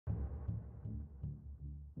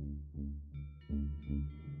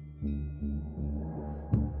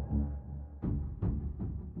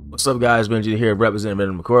What's up, guys? Benji here, representing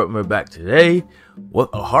Venom Corp. We're back today with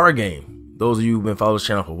a horror game. Those of you who've been following this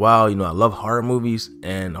channel for a while, you know I love horror movies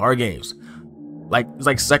and horror games. It's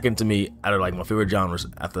like second to me out of like my favorite genres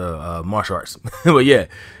after martial arts. But yeah,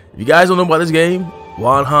 if you guys don't know about this game,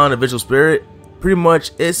 Wonhon, Vengeful Spirit, pretty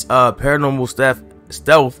much it's paranormal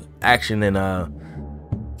stealth action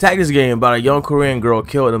and tactics game about a young Korean girl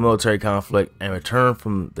killed in a military conflict and returned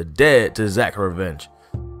from the dead to exact her revenge.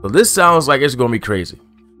 So this sounds like it's gonna be crazy.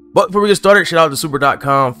 But before we get started, shout out to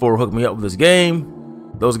super.com for hooking me up with this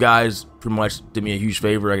game. Those guys pretty much did me a huge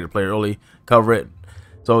favor. I get to play it early, cover it.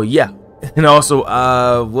 So yeah. And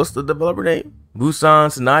also, what's the developer name?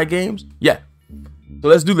 Busan Sinai Games? Yeah. So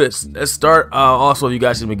let's do this. Let's start. Also, if you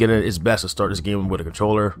guys in the beginning, it's best to start this game with a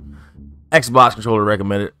controller. Xbox controller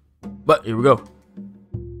recommended. But here we go.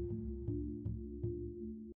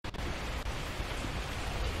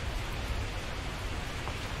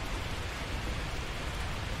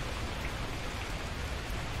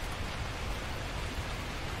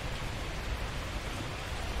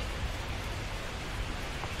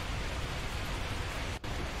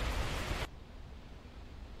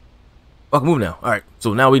 Fuck, move now. Alright,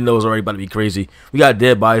 so now we know it's already about to be crazy. We got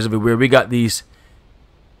dead bodies everywhere. We got these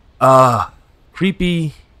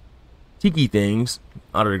creepy tiki things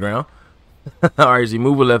out of the ground. Alright, so you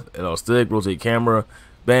move a left, it'll stick, rotate camera,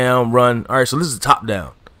 bam, run. Alright, so this is top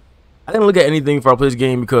down. I didn't look at anything before I play this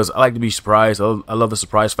game because I like to be surprised. I love the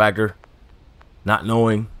surprise factor. Not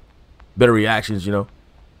knowing. Better reactions, you know.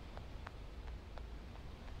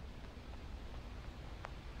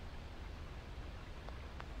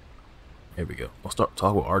 Here we go. We'll start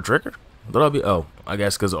talking with R trigger. That'll be I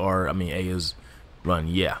guess because A is run.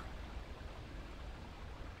 Yeah.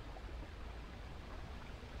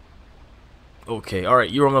 Okay. All right.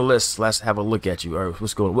 You're on the list. Let's have a look at you. All right.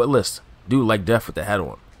 What's going on? What list? Dude, like death with the hat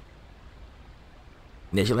on.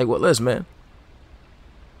 Yeah, she like what list, man?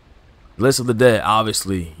 List of the dead.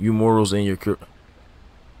 Obviously, you mortals in your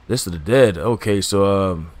list of the dead. Okay.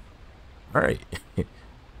 So all right.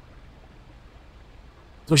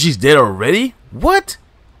 So she's dead already? What?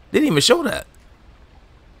 Didn't even show that.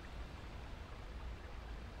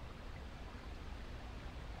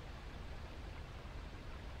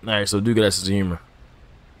 Alright, so do get that sense of humor.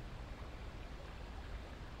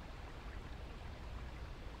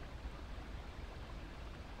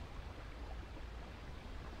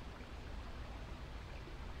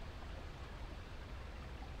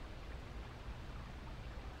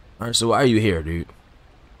 Alright, so why are you here, dude?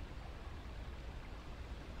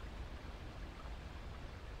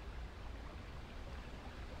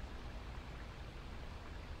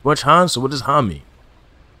 What's Han? So what does Han mean?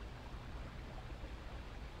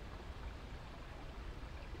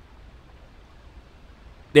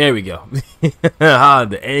 There we go. Han,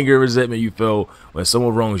 the anger, resentment you feel when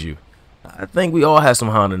someone wrongs you. I think we all have some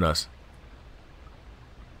Han in us.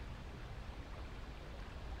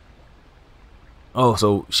 Oh,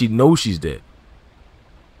 so she knows she's dead.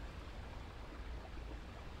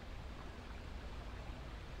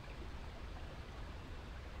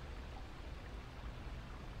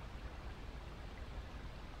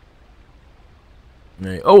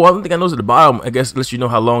 Oh, I don't think I knows at the bottom. I guess it lets you know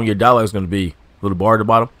how long your dialogue is going to be. Little bar at the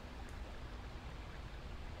bottom.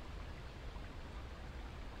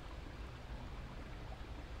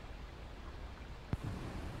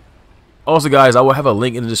 Also, guys, I will have a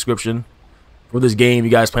link in the description for this game.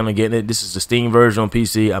 You guys plan on getting it. This is the Steam version on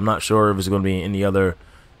PC. I'm not sure if it's going to be in any other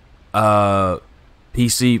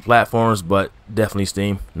PC platforms, but definitely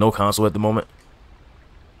Steam. No console at the moment.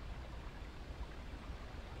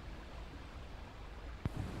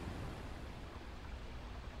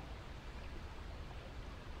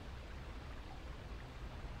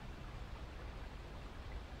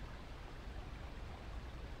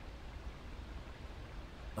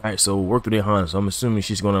 Alright, so work with Han. So I'm assuming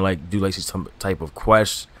she's gonna like do like some type of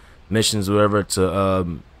quest, missions, or whatever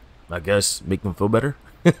to I guess make them feel better.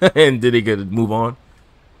 And then they could move on.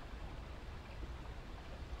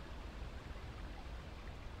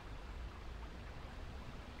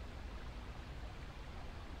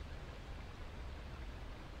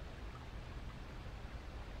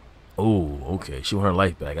 Oh, okay. She want her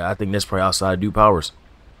life back. I think that's probably outside due powers.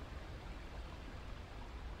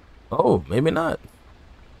 Oh, maybe not.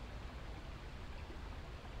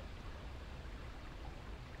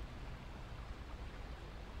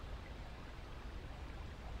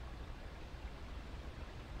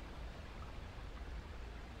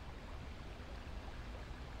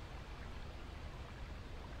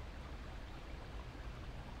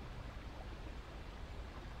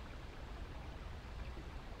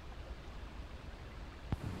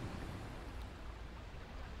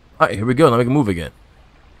 Alright, here we go. Now we can move again.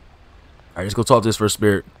 Alright, let's go talk to this first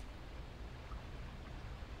spirit.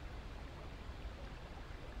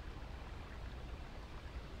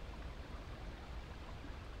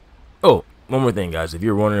 Oh, one more thing, guys. If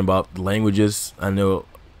you're wondering about the languages, I know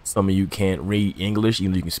some of you can't read English,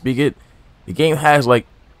 even though you can speak it. The game has, like,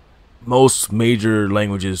 most major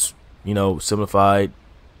languages, you know, simplified,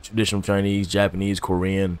 traditional Chinese, Japanese,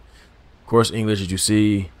 Korean, of course, English, as you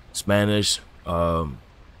see, Spanish,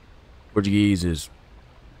 Portuguese is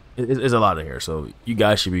a lot in here, so you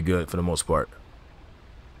guys should be good for the most part.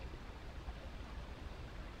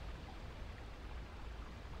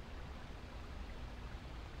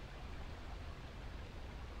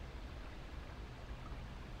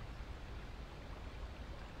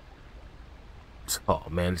 Oh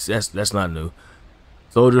man, that's not new.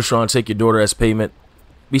 Soldiers trying to take your daughter as payment.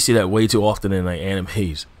 We see that way too often in like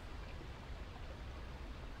animes.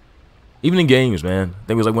 Even in games, man. I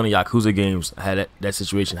think it was like one of the Yakuza games had that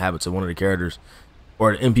situation happen to one of the characters,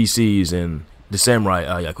 or the NPCs in the Samurai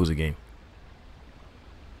Yakuza game.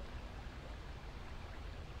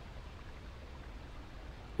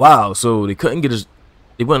 Wow, so they couldn't get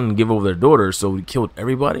they wouldn't give over their daughter, so they killed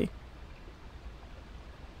everybody.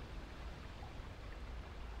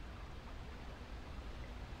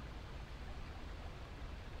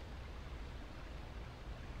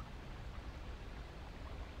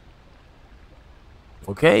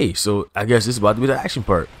 Okay, so I guess this is about to be the action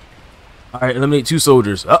part. Alright, eliminate 2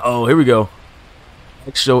 soldiers. Uh-oh, here we go.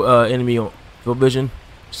 Next show enemy on field vision.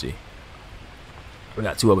 Let's see. We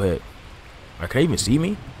got 2 up ahead. Alright, can they even see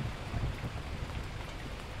me?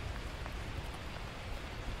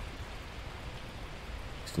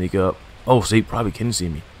 Sneak up. Oh, so he probably can see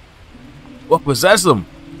me. What possess him?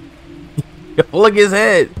 Look at his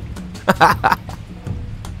head.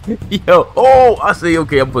 Yo, oh, I say,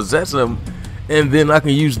 okay, I'm possessing him. And then I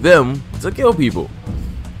can use them to kill people.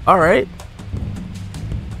 Alright.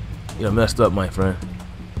 You know, messed up, my friend.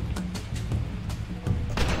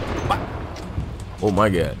 Oh my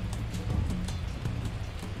god.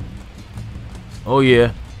 Oh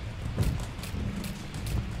yeah.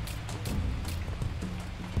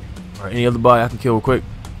 Alright, any other body I can kill real quick?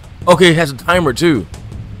 Okay, it has a timer too.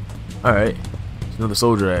 Alright. There's another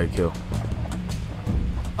soldier I gotta kill.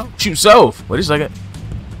 Oh, shoot self. Wait a second.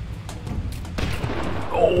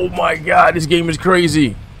 Oh my god, this game is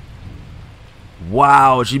crazy.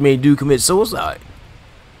 Wow, she made dude commit suicide.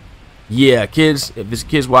 Yeah, kids, if this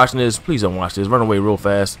kid's watching this, please don't watch this. Run away real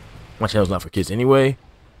fast. My channel's not for kids anyway.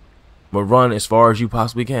 But run as far as you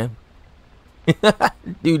possibly can.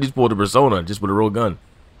 Dude just pulled a persona just with a real gun.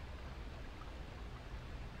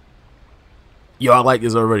 Yo, I like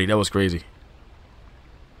this already. That was crazy.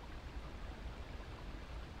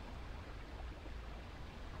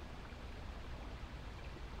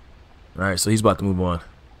 Alright, so he's about to move on.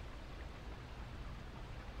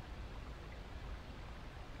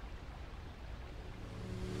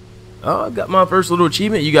 Oh, I got my first little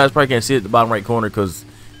achievement. You guys probably can't see it at the bottom right corner because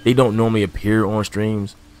they don't normally appear on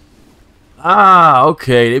streams. Ah,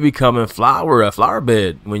 okay. They become a flower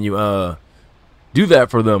bed when you do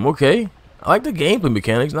that for them. Okay. I like the gameplay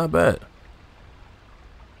mechanics, not bad.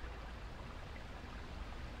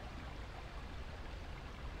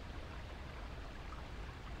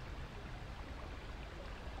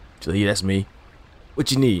 So yeah, that's me.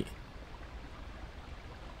 What you need?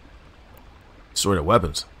 Sort of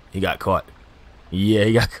weapons. He got caught. Yeah,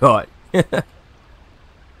 he got caught.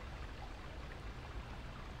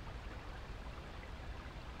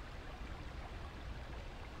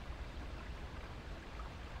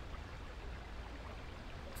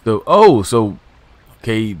 So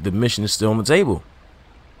okay, the mission is still on the table.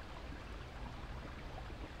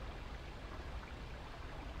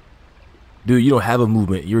 Dude, you don't have a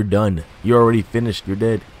movement. You're done. You're already finished. You're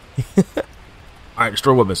dead. Alright,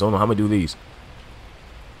 destroy weapons. I don't know how I'm gonna do these.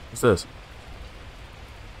 What's this?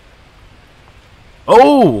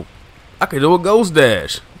 Oh! I can do a ghost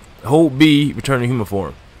dash. Hold B, return to human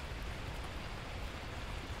form.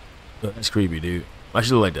 Oh, that's creepy, dude. I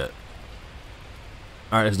should look like that.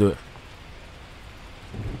 Alright, let's do it.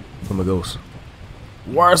 I'm a ghost.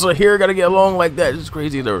 Why is it here? Gotta get along like that. It's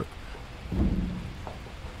crazy there.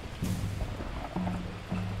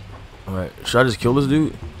 Alright, should I just kill this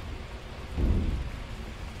dude?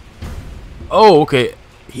 Oh, okay.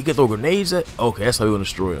 He can throw grenades at. Okay, that's how we gonna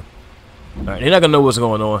destroy him. Alright, they're not gonna know what's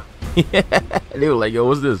going on. They were like, yo,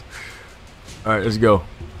 what's this? Alright, let's go.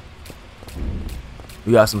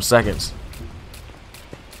 We got some seconds.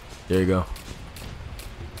 There you go.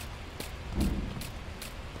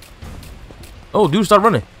 Oh, dude, start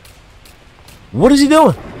running. What is he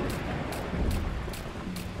doing?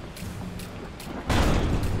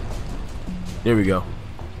 There we go.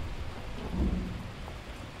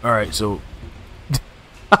 Alright, so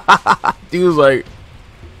he was like,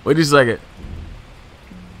 wait a second.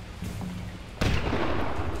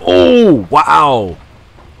 Oh, wow.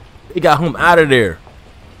 They got him out of there.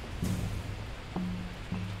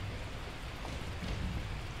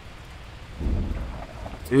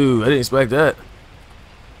 Dude, I didn't expect that.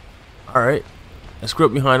 Alright. Let's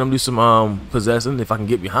creep behind him, do some possessing if I can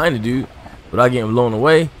get behind the dude without getting blown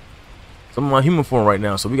away. So I'm in my human form right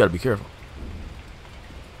now, so we gotta be careful.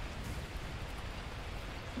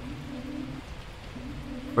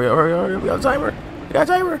 Hurry up, hurry up, hurry up. We got a timer. We got a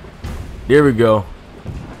timer. There we go.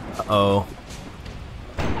 Uh-oh.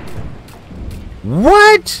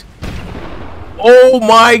 What? Oh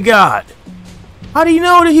my god. How do you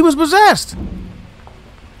know that he was possessed?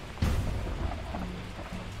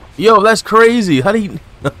 Yo, that's crazy. How do you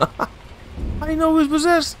how do you know he was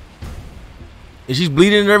possessed? And she's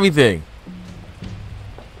bleeding and everything.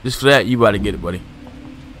 Just for that, you about to get it, buddy.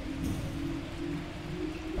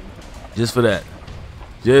 Just for that.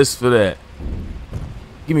 Just for that.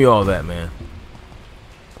 Give me all that, man.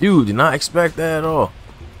 Dude, did not expect that at all.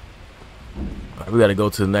 Alright, we gotta go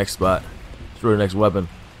to the next spot. For the next weapon.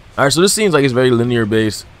 Alright, so this seems like it's very linear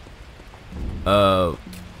based.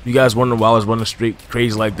 You guys wondering why I was running straight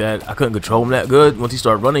crazy like that? I couldn't control him that good. Once he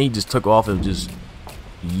started running, he just took off and just,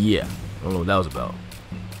 yeah. I don't know what that was about.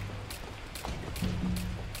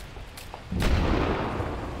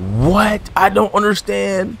 What? I don't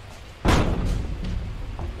understand.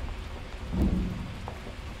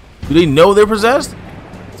 Do they know they're possessed?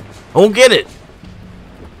 I don't get it.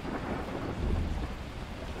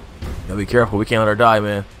 Gotta be careful. We can't let her die,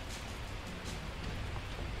 man.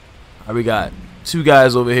 Alright, we got 2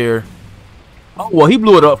 guys over here. Oh, well, he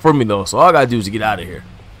blew it up for me, though. So all I gotta do is get out of here.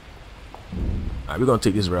 Alright, we're gonna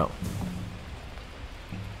take this route.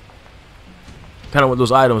 Kind of want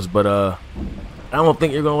those items, but I don't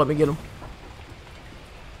think you're gonna let me get them.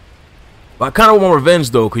 But I kind of want revenge,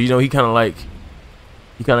 though, because, you know, he kind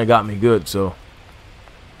of got me good, so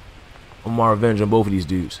I want my revenge on both of these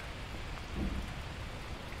dudes.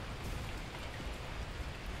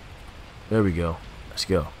 There we go. Let's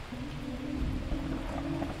go.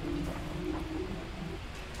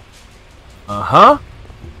 Uh-huh.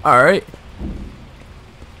 Alright.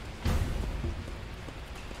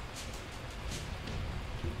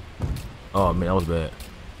 Oh, man, that was bad.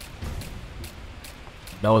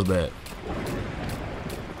 That was bad.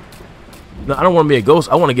 No, I don't want to be a ghost.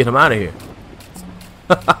 I want to get him out of here.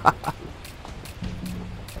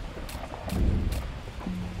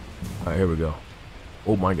 Alright, here we go.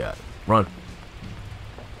 Oh, my God. Run.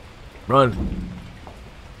 Run.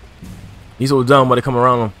 He's so dumb when they come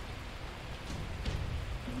around him.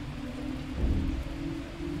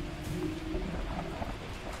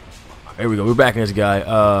 Here we go. We're back in this guy.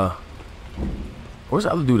 Where's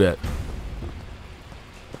the other dude at?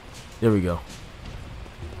 There we go.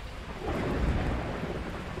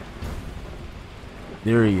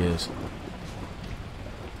 There he is.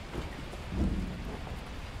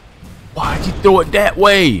 Why'd you throw it that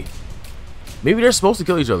way? Maybe they're supposed to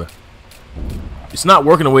kill each other. It's not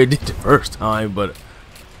working the way it did the first time, but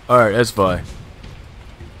alright, that's fine.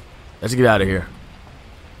 Let's get out of here.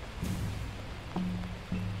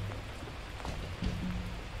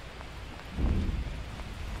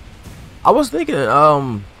 I was thinking, I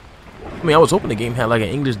mean, I was hoping the game had like an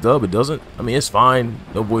English dub. It doesn't. I mean, it's fine,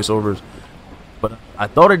 no voiceovers, but I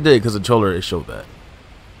thought it did because the trailer it showed that.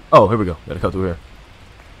 Oh, here we go. Gotta cut through here.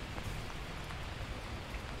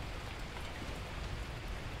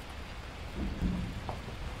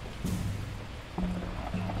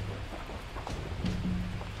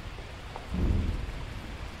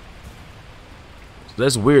 So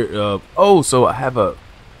that's weird. Oh, so I have a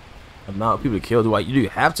amount of people to kill. Do you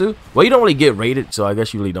have to? Well, you don't really get rated, so I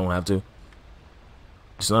guess you really don't have to.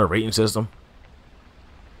 It's not a rating system.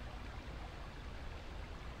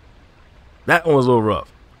 That one was a little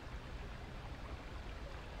rough.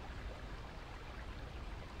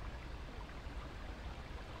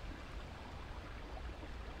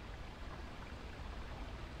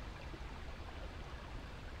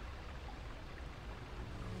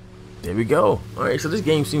 There we go. Alright, so this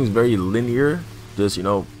game seems very linear. Just, you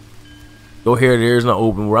know, go here, there's no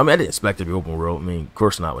open world. I mean, I didn't expect it to be open world. I mean, of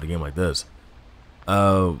course not with a game like this.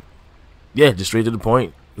 Yeah, just straight to the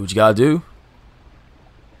point. Do what you gotta do.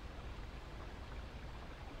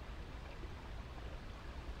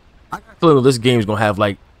 I got a feeling this game's gonna have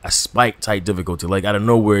like a spike type difficulty. Like out of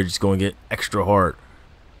nowhere, it's just gonna get extra hard.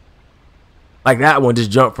 Like that one just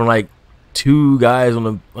jumped from like 2 guys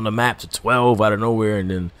on the map to 12 out of nowhere, and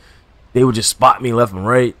then they would just spot me left and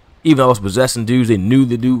right. Even though I was possessing dudes, they knew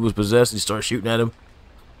the dude was possessed. They started shooting at him.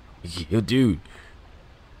 Yeah, dude.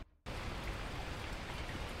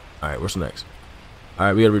 Alright, what's next?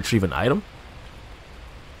 Alright, we gotta retrieve an item.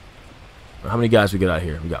 How many guys we got out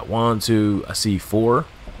here? We got 1, 2, I see 4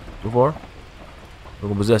 so far. We're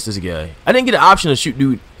gonna possess this guy. I didn't get an option to shoot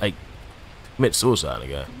dude, like, commit suicide on the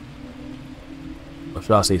guy. Or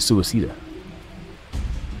should I say suicida?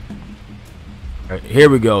 Alright, here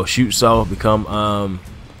we go. Shoot self, become,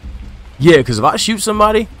 yeah, because if I shoot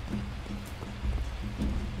somebody...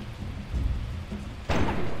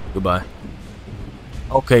 Goodbye.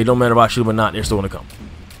 Okay, don't matter if I shoot them or not, they're still gonna come.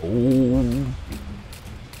 Oh.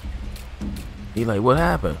 He like, what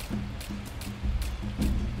happened?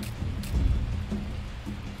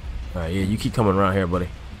 Alright, yeah, you keep coming around here, buddy.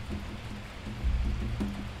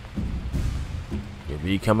 You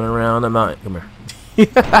be coming around the mountain. Come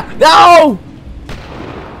here. No!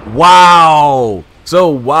 Wow! So,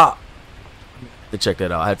 wow. To check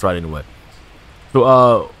that out. I had tried anyway.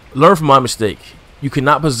 So, learn from my mistake. You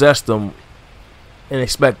cannot possess them and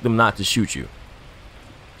expect them not to shoot you.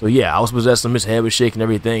 So yeah, I was possessing him, his head was shaking,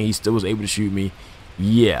 everything. He still was able to shoot me.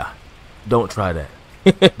 Yeah, don't try that.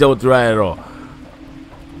 Don't try it at all.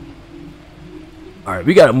 All right,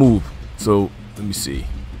 we gotta move. So let me see.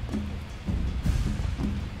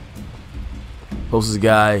 Closest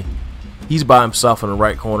guy, he's by himself in the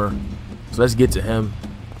right corner. So let's get to him.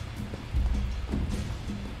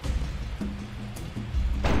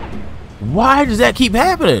 Why does that keep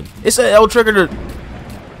happening? It's an L trigger to...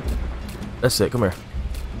 That's it, come here.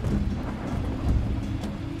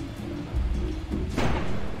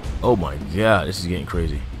 Oh my god, this is getting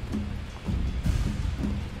crazy.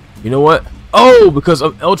 You know what? Oh, because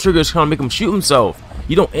of L trigger is trying to make him shoot himself.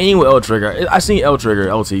 You don't aim with L trigger. I seen L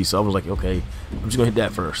trigger, LT, so I was like, okay, I'm just gonna hit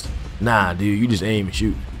that first. Nah, dude, you just aim and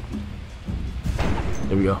shoot.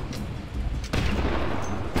 There we go.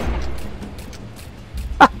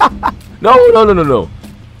 No.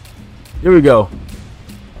 Here we go.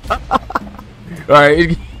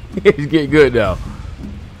 Alright, it's getting good now.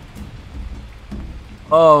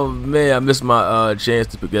 Oh man, I missed my chance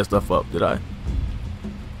to pick that stuff up, did I?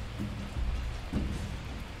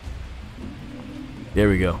 There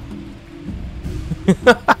we go. Get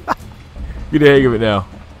the hang of it now.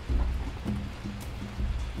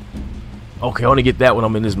 Okay, I only get that when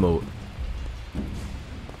I'm in this mode.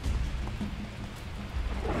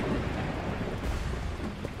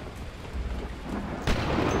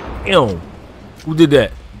 Damn. Who did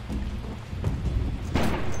that?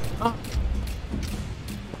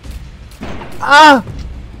 Ah!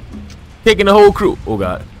 Taking the whole crew. Oh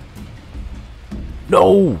god.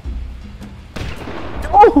 No!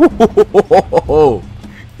 Oh!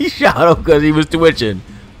 He shot him because he was twitching.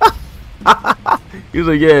 He was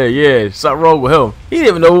like, yeah, something wrong with him. He didn't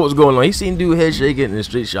even know what was going on. He seen dude head shaking and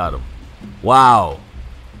straight shot him. Wow.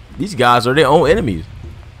 These guys are their own enemies.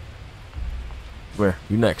 Come here,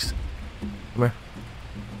 you next. Come here.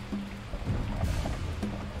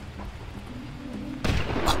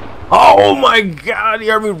 Oh my god,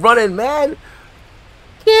 you heard me running, man.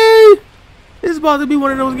 Yeah. This is about to be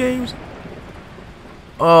one of those games.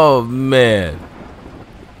 Oh man.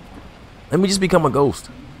 Let me just become a ghost.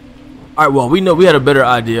 Alright, well, we know we had a better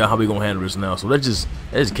idea how we gonna handle this now. So let's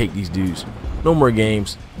just cake these dudes. No more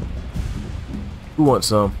games. Who wants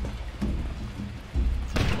some?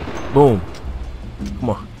 Boom. Come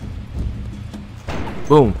on.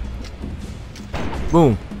 Boom.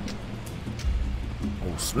 Boom.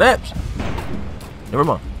 Oh, snaps. Never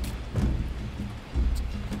mind.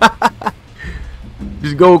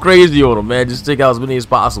 Just go crazy on them, man. Just take out as many as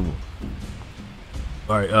possible.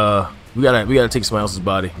 Alright, we gotta take someone else's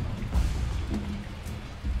body.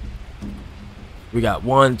 We got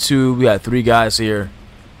 1, 2, we got 3 guys here.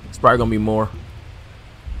 It's probably gonna be more.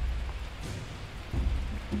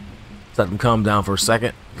 Let's let them calm down for a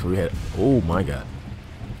second before we head. Oh my god.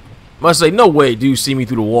 Must say, no way, dude, see me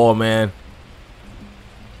through the wall, man.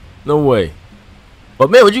 No way. But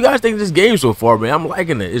man, what you guys think of this game so far, man? I'm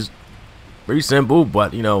liking it. It's very simple,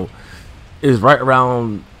 but you know, it's right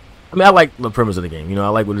around. I mean, I like the premise of the game. You know, I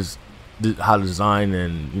like what it's how to design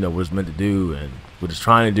and you know what it's meant to do and what it's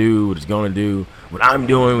trying to do, what it's going to do, what I'm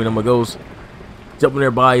doing when I'm a ghost, jumping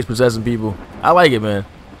their bodies, possessing people. I like it, man.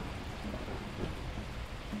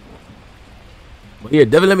 But yeah,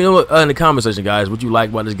 definitely let me know in the comment section, guys, what you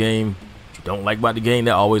like about this game, what you don't like about the game.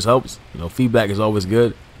 That always helps. You know, feedback is always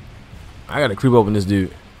good. I gotta creep open this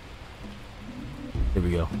dude. Here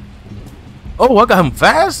we go. Oh, I got him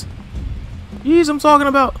fast. Jeez, I'm talking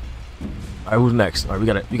about. All right, who's next? All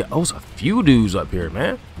right, we got. Oh, it's a few dudes up here,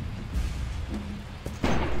 man.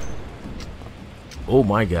 Oh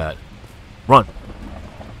my god. Run.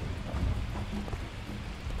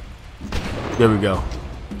 There we go.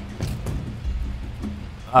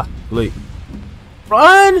 Ah, late.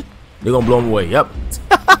 Run! They're gonna blow him away. Yep.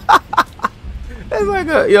 That's like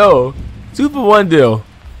a, yo, 2-for-1 deal.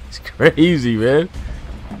 It's crazy, man.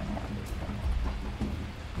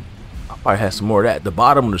 I probably had some more of that at the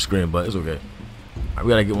bottom of the screen, but it's okay. Alright, we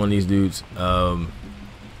gotta get one of these dudes.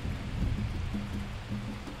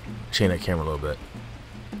 Chain that camera a little bit.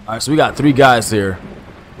 Alright, so we got 3 guys here.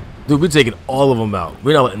 Dude, we're taking all of them out.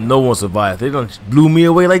 We're not letting no one survive. They done blew me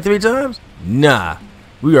away like 3 times? Nah.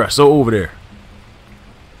 We are so over there.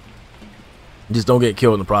 Just don't get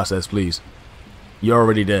killed in the process, please. You're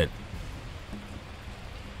already dead.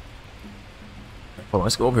 Hold on,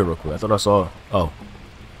 let's go over here real quick. I thought I saw... Oh.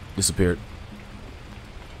 Disappeared.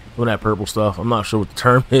 Doing that purple stuff. I'm not sure what the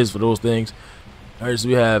term is for those things. Alright, so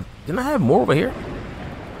we have... Didn't I have more over here?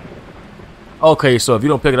 Okay, so if you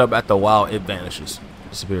don't pick it up after a while, it vanishes.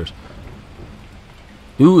 Disappears.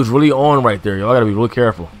 Dude is really on right there. Y'all gotta be really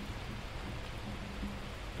careful.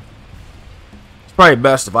 It's probably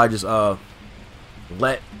best if I just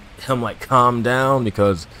let him like calm down,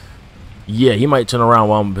 because yeah, he might turn around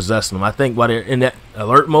while I'm possessing him. I think while they're in that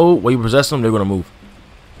alert mode, while you possess them, they're gonna move.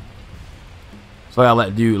 So I gotta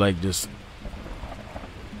let dude like just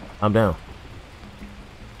calm down.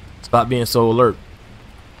 Stop being so alert.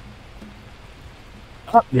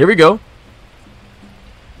 Here we go.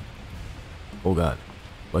 Oh god.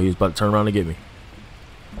 Well, he was about to turn around and get me.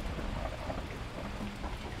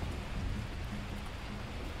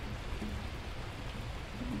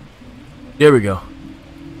 There we go.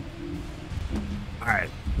 Alright,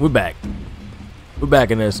 we're back. We're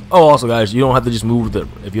back in this. Oh, also guys, you don't have to just move the,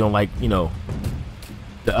 if you don't like, you know,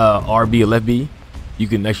 the RB or left B, you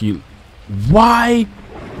can actually... Why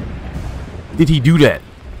did he do that?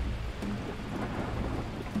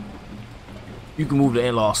 You can move the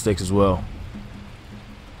analog sticks as well.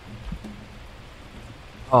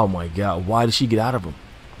 Oh my god, why did she get out of him?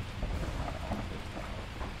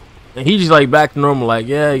 And he just like back to normal, like,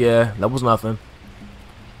 yeah, that was nothing.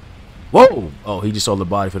 Whoa! Oh, he just saw the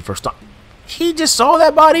body for the first time. He just saw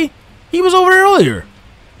that body? He was over there earlier.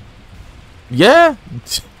 Yeah?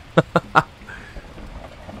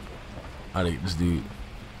 How to get this dude?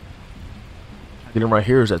 Get him right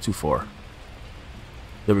here, or is that too far?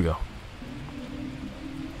 There we go.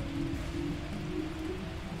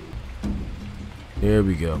 There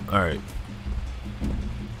we go. Alright.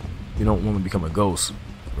 You don't want to become a ghost.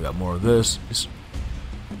 We got more of this.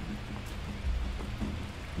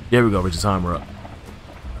 There we go. Reach the timer up.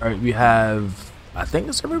 Alright, we have... I think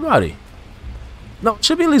that's everybody. No, it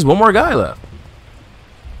should be at least one more guy left.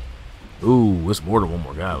 Ooh, it's more than one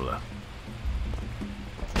more guy left.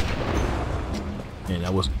 And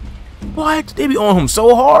that was... What? They be on him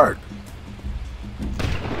so hard.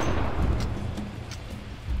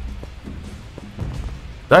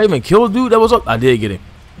 Did I even kill a dude that was up? I did get him.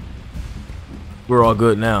 We're all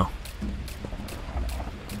good now.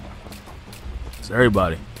 It's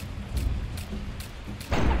everybody.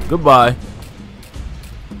 Goodbye.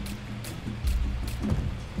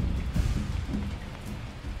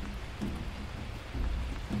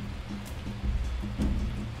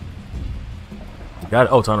 Got it.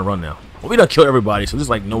 Oh, time to run now. Well, we done killed everybody, so there's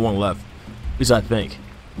like no one left. At least I think.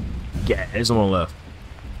 Yeah, there's no one left.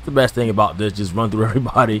 The best thing about this, just run through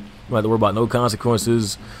everybody. You don't have to worry about no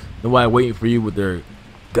consequences. Nobody waiting for you with their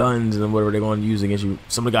guns and whatever they're going to use against you.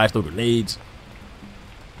 Some of the guys throw grenades.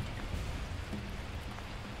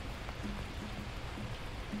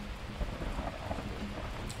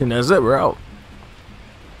 And that's it. We're out.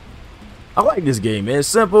 I like this game, man. It's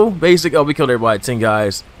simple, basic. Oh, we killed everybody. 10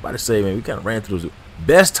 guys. About to say, man, we kind of ran through those.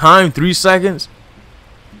 Best time, 3 seconds.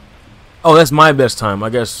 Oh, that's my best time, I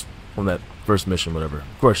guess, from that first mission, whatever.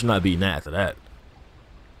 Of course, you're not beating that after that.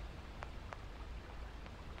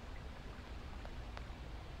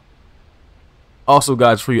 Also,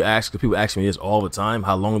 guys, before you ask, because people ask me this all the time,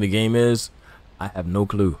 how long the game is, I have no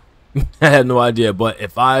clue. I had no idea. But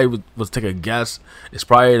if I was to take a guess, it's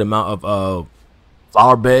probably the amount of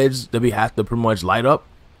flower beds that we have to pretty much light up.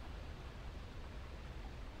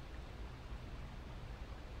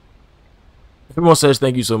 Everyone says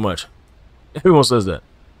thank you so much. Everyone says that.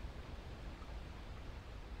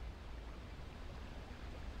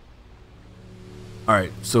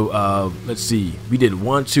 Alright, so let's see. We did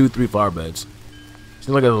 1, 2, 3 flower beds. Seems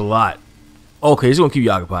like there's a lot. Okay, it's gonna keep you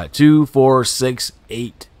occupied. 2, 4, 6,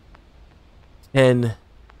 8, 10,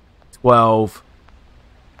 12,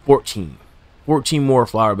 14. 14 more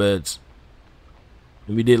flower beds.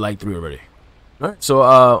 And we did like 3 already. Alright, so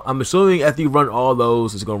I'm assuming after you run all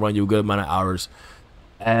those, it's gonna run you a good amount of hours.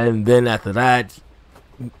 and then after that,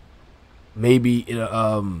 maybe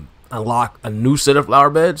unlock a new set of flower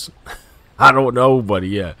beds. I don't know, but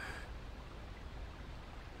yeah.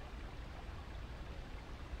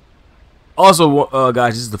 Also,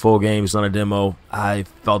 guys, this is the full game. It's not a demo. I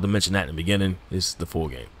failed to mention that in the beginning. This is the full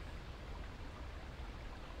game.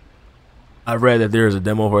 I read that there is a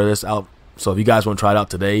demo for this out, so if you guys want to try it out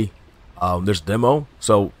today, there's a demo.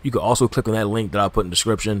 So you can also click on that link that I put in the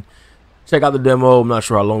description. Check out the demo. I'm not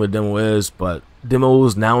sure how long the demo is, but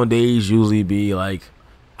demos nowadays usually be like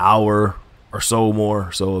hour or so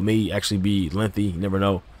more. So it may actually be lengthy. You never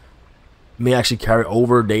know. It may actually carry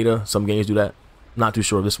over data. Some games do that. Not too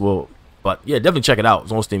sure if this will, but yeah, definitely check it out.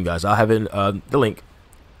 It's on Steam, guys. I'll have it in, the link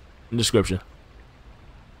in the description.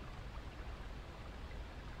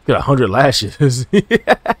 Got 100 lashes.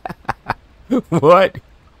 What?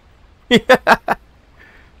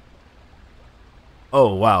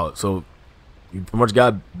 Oh wow! So you pretty much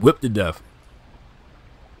got whipped to death.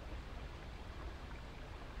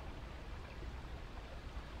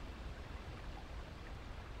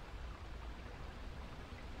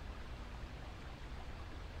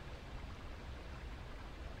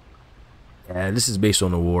 Yeah, this is based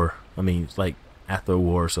on the war. I mean, it's like after a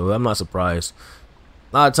war, so I'm not surprised.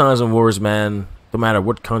 A lot of times in wars, man, no matter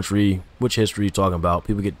what country, which history you're talking about,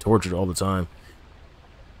 people get tortured all the time.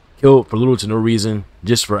 Killed for little to no reason,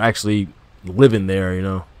 just for actually living there, you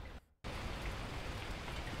know.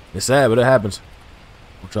 It's sad, but it happens.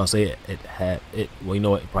 Which I'll say well, you know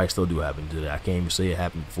what, it probably still do happen today. I can't even say it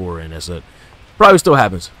happened before, and that's it. Probably still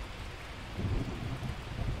happens.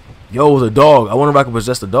 Yo, with a dog. I wonder if I can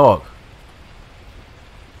possess the dog.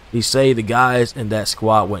 He say the guys in that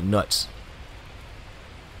squad went nuts.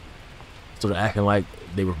 So they're acting like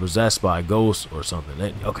they were possessed by a ghost or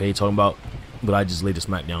something. Okay, talking about, but I just laid the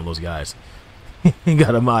smack down on those guys.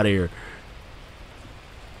 Got them out of here.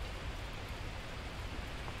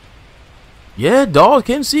 Yeah, dogs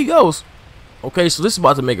can see ghosts. Okay, so this is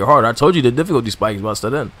about to make it harder. I told you the difficulty spike is about to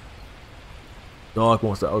start in. Dog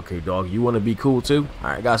wants to, okay, dog, you want to be cool too?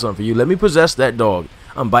 Alright, got something for you. Let me possess that dog.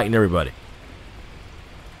 I'm biting everybody.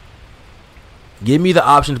 Give me the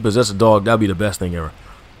option to possess a dog. That'll be the best thing ever.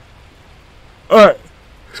 Alright,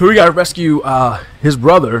 so we gotta rescue his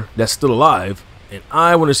brother that's still alive, and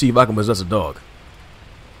I want to see if I can possess a dog.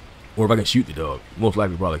 Or if I can shoot the dog. Most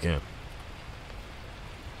likely probably can.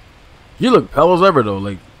 You look pale as ever though,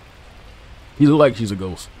 like he look like she's a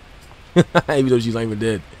ghost. Even though she's not even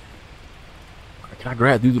dead. Can I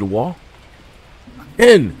grab through to the wall?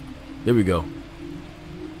 In! There we go.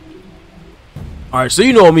 Alright, so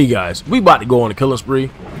you know me, guys. We about to go on a killing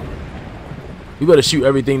spree. We better shoot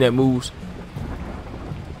everything that moves.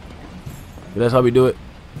 That's how we do it.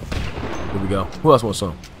 Here we go. Who else wants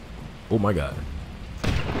some? Oh my god.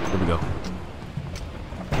 Here we go.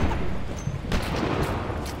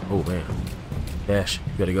 Oh man. Dash,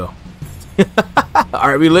 you gotta go.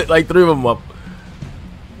 Alright, we lit like 3 of them up.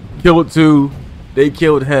 Killed 2. They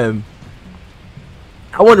killed him.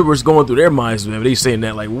 I wonder what's going through their minds, man. They saying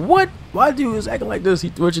that like, what? Why dude is acting like this? He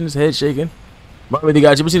twitching his head, shaking. By the way,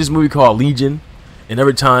 guys, you ever see this movie called Legion? And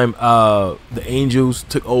every time the angels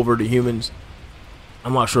took over the humans,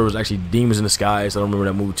 I'm not sure it was actually demons in the skies. I don't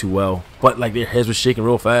remember that movie too well. But like their heads were shaking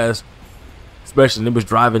real fast. Especially when they was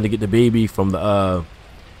driving to get the baby from the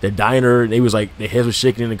diner. They was like their heads were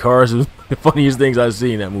shaking in the cars. It was the funniest things I've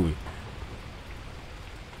seen in that movie.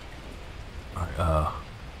 Alright,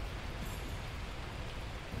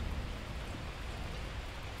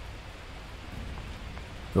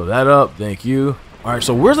 fill that up, thank you. Alright,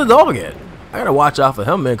 so where's the dog at? I gotta watch out for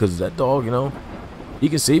him, man, because that dog, you know, he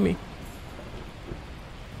can see me.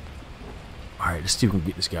 Alright, let's see if we can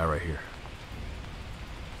get this guy right here.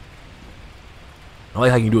 I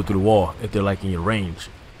like how you can do it through the wall if they're like in your range.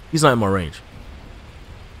 He's not in my range.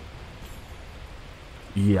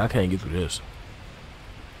 Yeah, I can't get through this.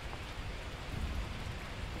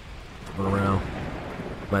 Run around.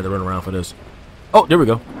 Might have to run around for this. Oh, there we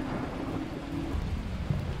go.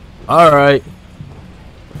 Alright.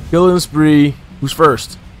 Killing spree. Who's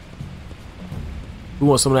first? Who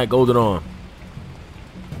wants some of that golden arm?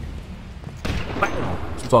 What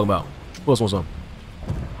I'm talking about? Who else wants some?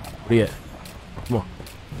 Where you at? Come on.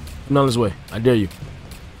 Come down this way. I dare you.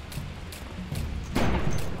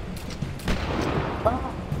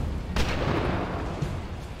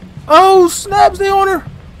 Oh, snaps, they on her.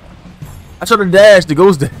 I tried to dash. The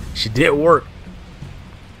ghost dash. She did work.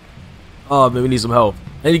 Oh, man, we need some help.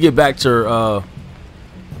 I need to get back to her.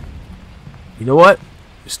 You know what?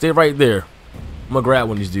 Stay right there. I'm gonna grab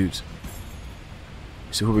one of these dudes.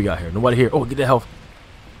 Let's see who we got here. Nobody here. Oh, get that health.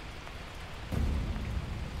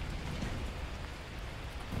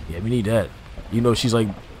 we need that. You know she's like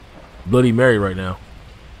Bloody Mary right now.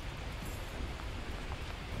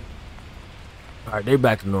 Alright, they're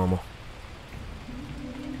back to normal.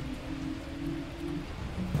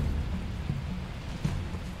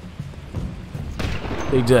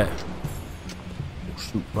 Big Jack. Oh,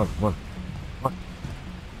 shoot, run.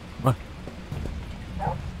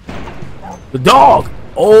 The dog!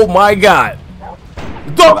 Oh my god!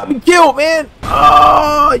 The dog got me killed, man!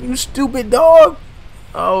 Oh, you stupid dog!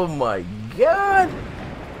 Oh my god!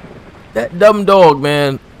 That dumb dog,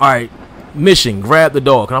 man. Alright, mission, grab the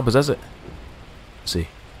dog. Can I possess it? Let's see.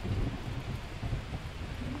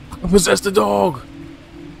 I can possess the dog!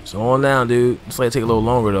 It's on down, dude. It's like it take a little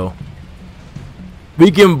longer, though.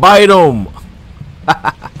 We can bite him!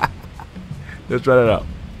 Let's try that out.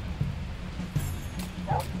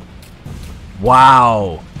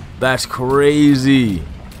 Wow, that's crazy.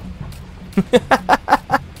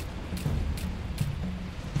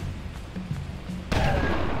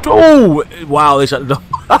 Oh, wow, they shot the dog.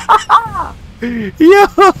 Yo.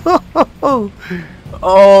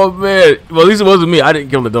 Oh, man. Well, at least it wasn't me. I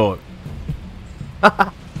didn't kill the dog.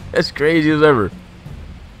 That's crazy as ever.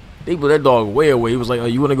 They put that dog way away. He was like, oh,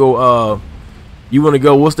 you want to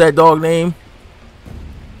go, what's that dog name?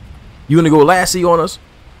 You want to go Lassie on us?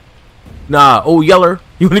 Nah, Old Yeller.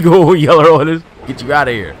 You want to go Old Yeller on us? Get you out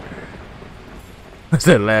of here. I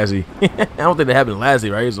said Lassie. I don't think that happened to Lassie,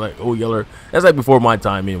 right? It's like Old Yeller. That's like before my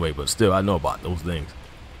time anyway, but still, I know about those things.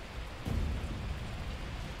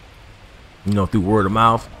 You know, through word of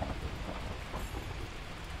mouth.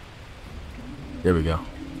 There we go.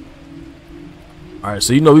 Alright,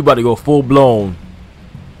 so you know we about to go full blown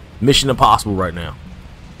Mission Impossible right now.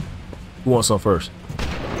 Who wants some first?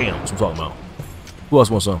 Damn, that's what I'm talking about. Who else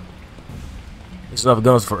wants some? It's enough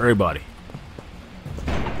guns for everybody.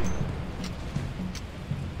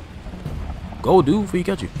 Go, dude, before you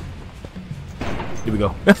catch you. Here we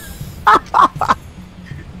go.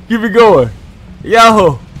 Keep it going.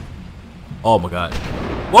 Yo. Oh my god.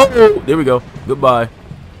 Whoa. There we go. Goodbye.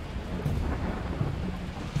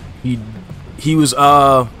 He was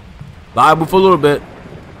liable for a little bit.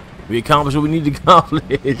 We accomplished what we needed to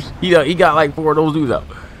accomplish. He got like 4 of those dudes out.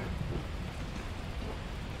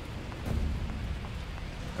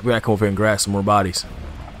 We gotta come over here and grab some more bodies.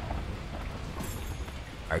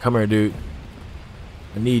 Alright, come here, dude.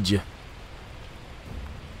 I need you.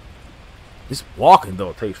 This walking,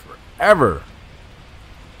 though, takes forever.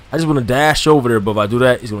 I just want to dash over there, but if I do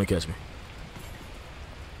that, he's gonna catch me.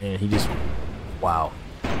 And he just... Wow.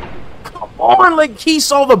 Come on, like, he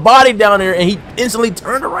saw the body down there, and he instantly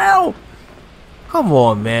turned around. Come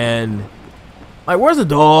on, man. Like, where's the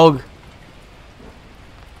dog?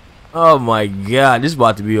 Oh my god, this is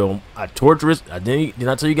about to be a torturous. Did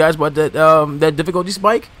I tell you guys about that that difficulty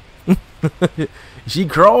spike? She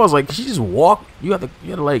crawls like she just walk. You have to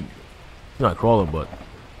like, you're not crawling, but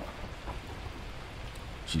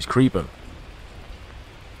she's creeping.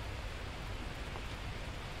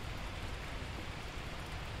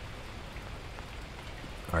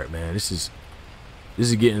 All right, man, this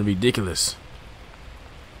is getting ridiculous.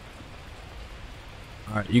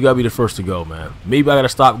 Alright, you gotta be the first to go, man. Maybe I gotta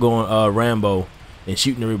stop going Rambo and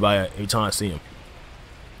shooting everybody every time I see him.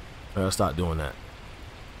 I gotta stop doing that.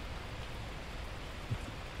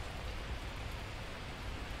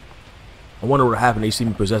 I wonder what happened. They see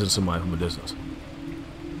me possessing somebody from a distance.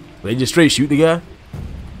 They just straight shoot the guy?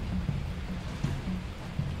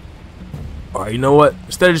 Alright, you know what?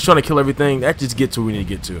 Instead of just trying to kill everything, that just gets where we need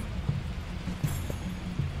to get to.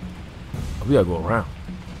 Oh, we gotta go around.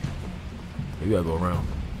 We gotta go around.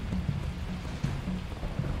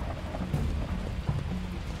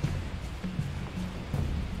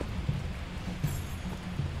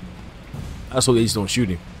 That's why they just don't shoot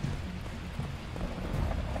him.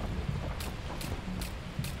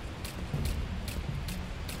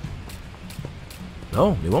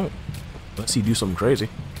 No, they won't. Let's see, do something crazy.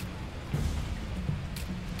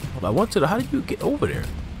 Well, I want to. How did you get over there?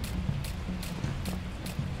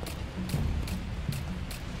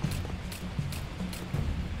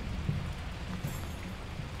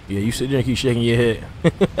 Yeah, you sit there and keep shaking your head.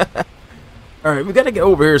 Alright, we gotta get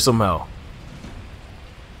over here somehow.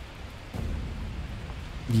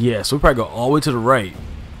 Yeah, so we probably go all the way to the right.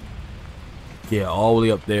 Yeah, all the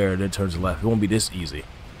way up there, and then turns left. It won't be this easy.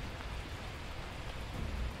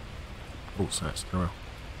 Oh, snatch, turn around.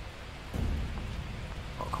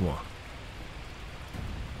 Oh, come on.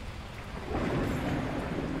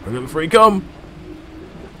 Hurry up before he come.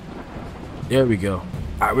 There we go.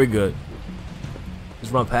 Alright, we're good.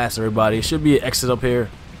 Just run past everybody. It should be an exit up here.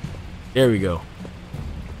 There we go.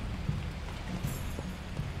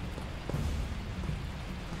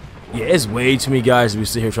 Yeah, it's way too many guys to be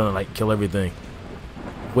sitting here trying to like kill everything.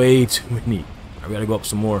 Way too many. I gotta go up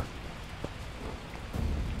some more.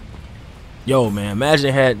 Yo, man, imagine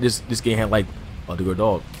it had this game had like a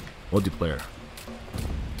dog multiplayer.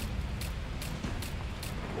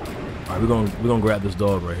 All right, we're gonna grab this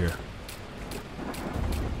dog right here.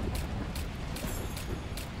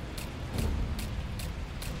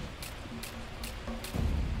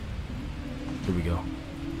 Here we go.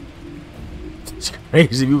 It's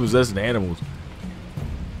crazy. We possessing animals.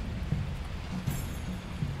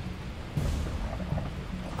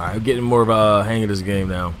 Alright, I'm getting more of a hang of this game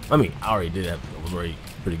now. I mean, I already did that. It was already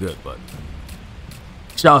pretty good, but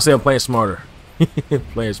shall I say I'm playing smarter.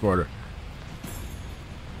 Playing smarter.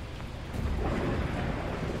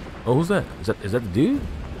 Oh, who's that? Is that the dude?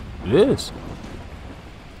 It is.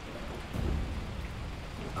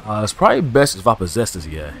 It's probably best if I possess this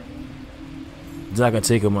guy. Then I can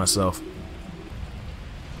take him myself.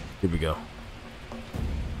 Here we go.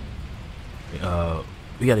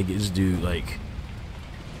 We gotta get this dude like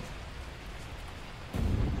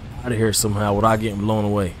out of here somehow without getting blown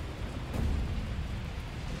away.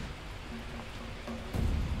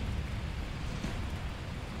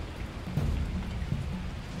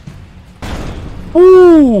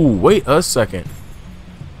 Ooh, wait a second.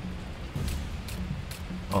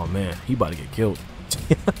 Oh man, he about to get killed.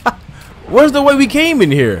 Where's the way we came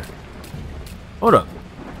in here? Hold up.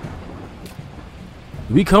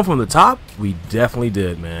 Did we come from the top? We definitely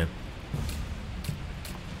did, man.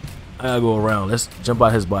 I gotta go around. Let's jump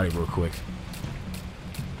out his body real quick.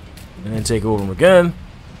 And then take over him again.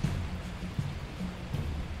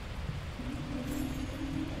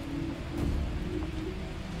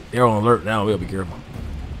 They're on alert now. We gotta be careful.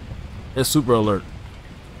 It's super alert.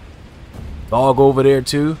 Dog over there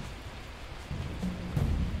too.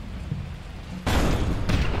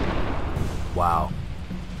 Wow.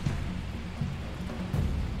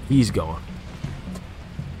 He's going.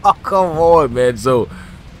 Oh, come on, man. So,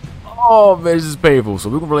 oh man, this is painful. So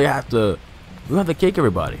we're gonna really have to kick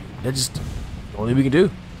everybody. That's just the only thing we can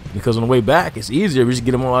do. Because on the way back, it's easier. We just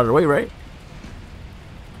get them all out of the way, right?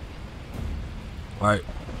 All right.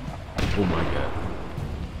 Oh my god.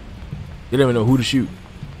 They didn't even know who to shoot.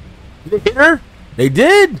 Did they hit her? They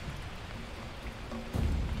did.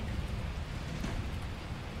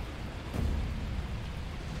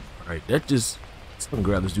 All right, that just. Let's go and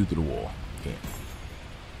grab this dude through the wall. Can't.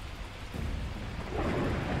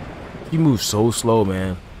 He moves so slow,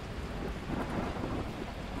 man.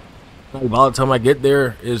 Like, by the time I get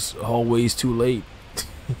there, it's always too late.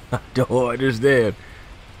 I don't understand.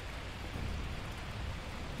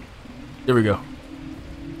 There we go.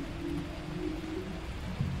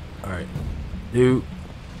 Alright. Dude,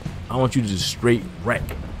 I want you to just straight wreck.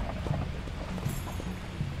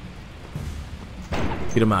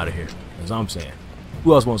 Get him out of here. That's all I'm saying.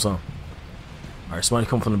 Who else wants some? Alright, somebody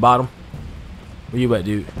come from the bottom. Where you at,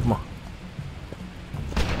 dude? Come on.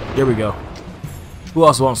 There we go. Who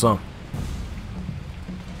else wants some?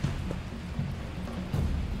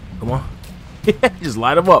 Come on. Just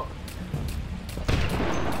light them up.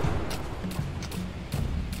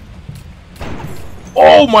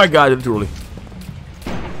 Oh my god, literally.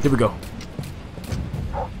 Here we go.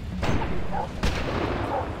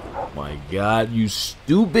 My god, you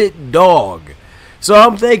stupid dog. So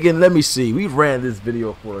I'm thinking, let me see. We ran this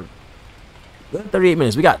video for 38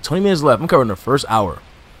 minutes. We got 20 minutes left. I'm covering the first hour.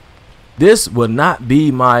 This would not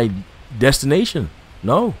be my destination.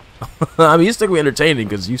 No. I mean, it's still gonna be entertaining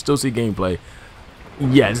because you still see gameplay.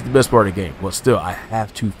 Yeah, it's the best part of the game. But still, I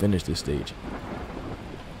have to finish this stage.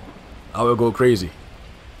 I will go crazy.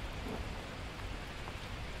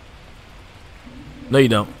 No, you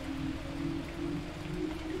don't.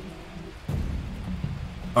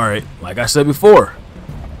 Alright, like I said before,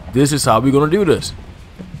 this is how we're gonna do this.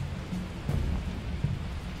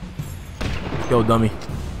 Go, dummy.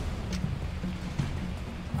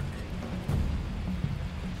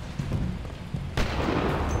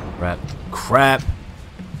 Crap. Crap.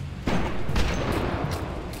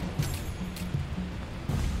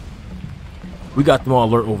 We got them all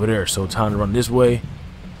alert over there, so time to run this way.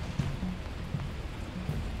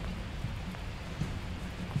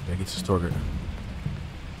 Gotta get this target.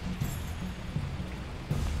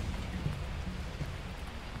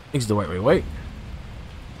 It's the right way. Wait.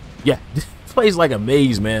 Yeah, this plays like a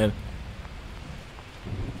maze, man.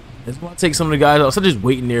 It's gonna take some of the guys out. So just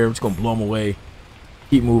waiting there. I'm just gonna blow them away.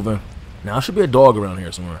 Keep moving. Now there should be a dog around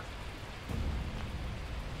here somewhere.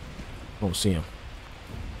 Don't see him.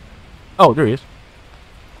 Oh, there he is.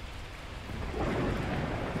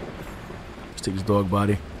 Let's take this dog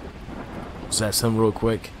body. Assess him real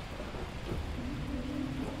quick.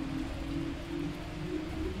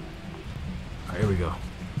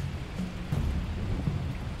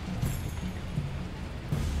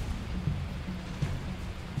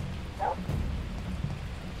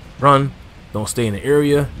 Run. Don't stay in the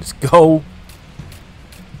area. Just go.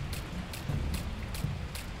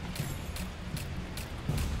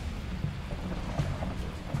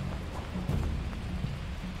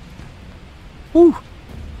 Woo.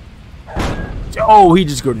 Oh, he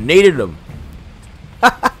just grenaded him.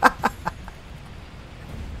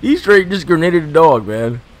 He straight just grenaded the dog,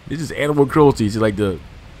 man. This is animal cruelty. It's like the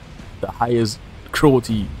highest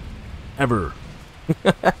cruelty ever.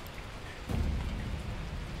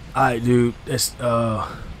 Alright, dude. That's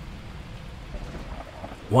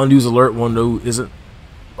one dude's alert, one dude isn't.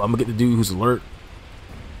 I'm gonna get the dude who's alert.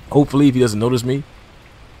 Hopefully, if he doesn't notice me.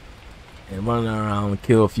 And run around and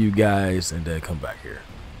kill a few guys and then come back here.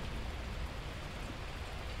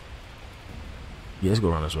 Yeah, let's go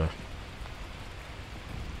around this way.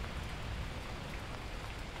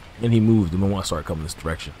 And he moved the moment I started coming this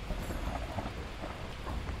direction.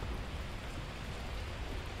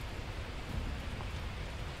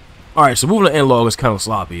 Alright, so moving the end log is kind of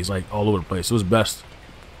sloppy. It's like all over the place. So it's best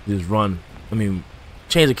to just run. I mean,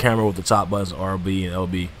 change the camera with the top buttons, RB and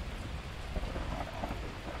LB.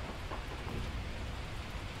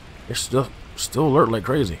 They're still alert like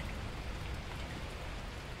crazy.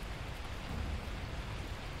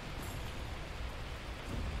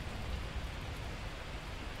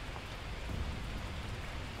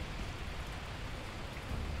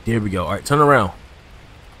 There we go. All right, turn around.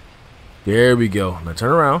 There we go. Now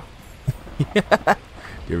turn around.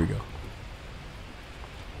 There we go.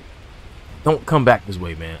 Don't come back this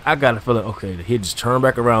way, man. I got a feeling, okay, he just turn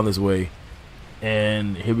back around this way.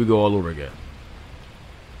 And here we go all over again.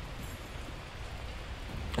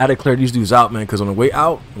 I had to clear these dudes out, man, because on the way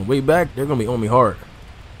out, on the way back, they're going to be on me hard.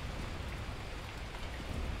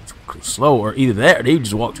 Slow, or either that or they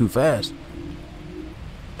just walk too fast.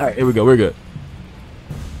 All right, here we go. We're good.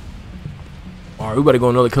 All right, we better go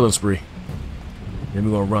on another killing spree. Then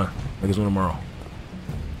we're going to run like it's one tomorrow.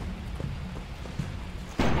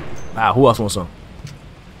 Ah, who else wants some?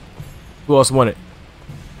 Who else want it?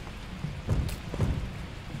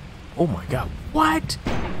 Oh, my God. What?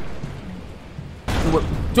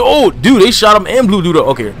 Oh, dude, they shot him and blew dude up.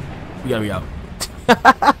 Okay, we gotta be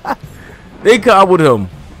out. They cobbled him.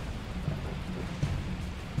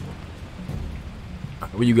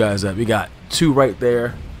 Where you guys at? We got 2 right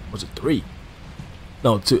there. Was it 3?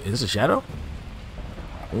 No, 2. Is this a shadow?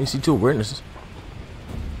 Let me see 2 awarenesses.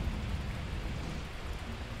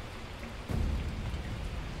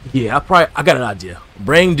 Yeah, I got an idea.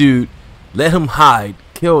 Bring dude, let him hide,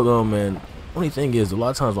 kill them, and only thing is, a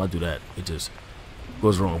lot of times when I do that, it just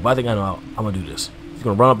goes wrong. But I think I know how I'm gonna do this. He's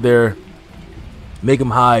gonna run up there, make him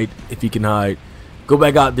hide if he can hide, go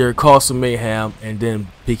back out there, cause some mayhem, and then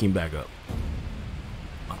pick him back up.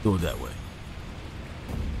 I'll do it that way.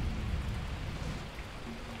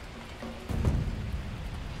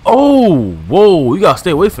 Oh, whoa! You gotta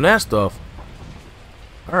stay away from that stuff.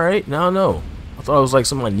 All right, now I know. I thought it was like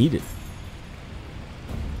something I needed.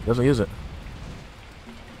 Doesn't use it.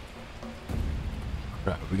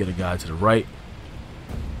 All right, we got a guy to the right.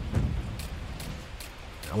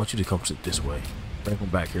 I want you to come sit this way. Bring him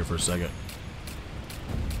back here for a second.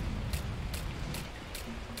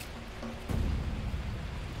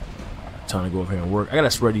 Time to go over here and work. I gotta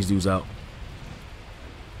spread these dudes out.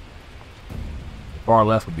 Far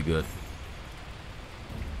left would be good.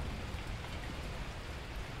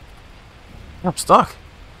 I'm stuck.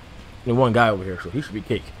 There's one guy over here, so he should be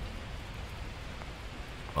cake.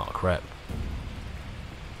 Oh crap!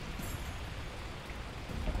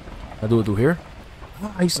 I do it through here.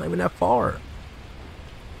 Oh, he's not even that far.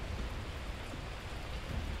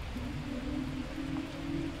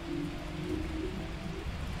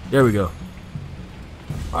 There we go.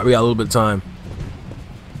 Alright, we got a little bit of time.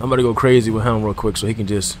 I'm gonna go crazy with him real quick so he can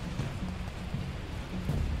just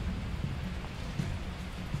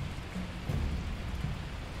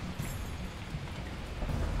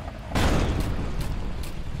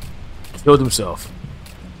killed himself.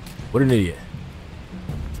 What an idiot.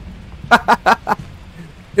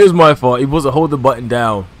 It was my fault. He wasn't hold the button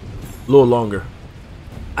down a little longer.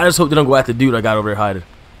 I just hope they don't go after the dude I got over there hiding.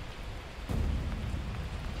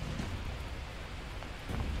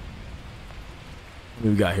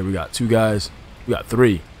 What we got here? We got 2 guys. We got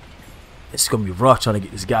 3. It's gonna be rough trying to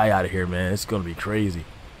get this guy out of here, man. It's gonna be crazy.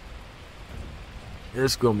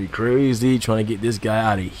 It's gonna be crazy trying to get this guy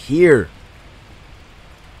out of here.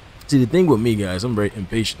 See, the thing with me, guys, I'm very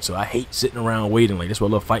impatient, so I hate sitting around waiting. Like, that's why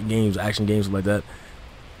I love fighting games, action games, like that.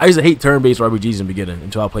 I used to hate turn-based RPGs in the beginning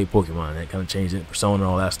until I played Pokemon. That kind of changed it, Persona and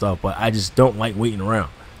all that stuff. But I just don't like waiting around.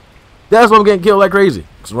 That's why I'm getting killed like crazy,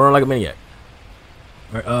 because I'm running like a maniac.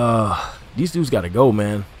 All right, these dudes got to go,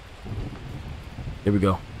 man. Here we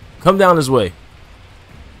go. Come down this way.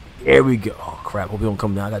 There we go. Oh crap! Hope he don't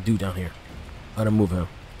come down. I got dude down here. I gotta move him.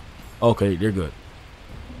 Okay, they're good.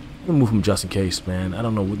 We'll move him just in case, man. I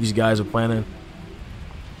don't know what these guys are planning.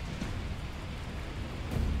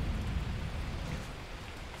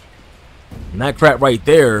 And that crap right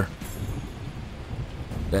there,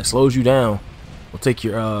 that slows you down, will take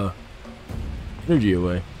your energy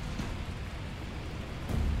away.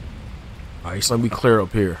 Alright, so let me clear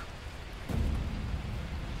up here.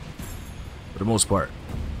 For the most part.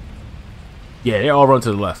 Yeah, they all run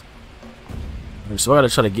to the left. Right, so I gotta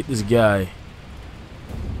try to get this guy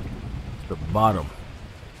to the bottom.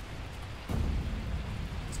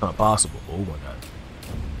 It's not possible. Oh my god.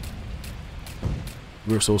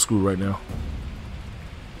 We're so screwed right now.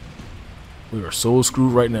 We are so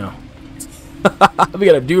screwed right now. We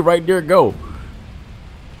got a dude right there. Go.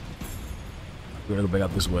 We gotta go back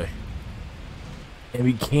up this way. And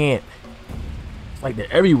we can't. It's like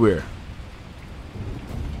they're everywhere.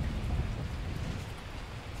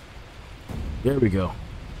 There we go.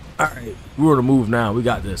 Alright. We're on the move now. We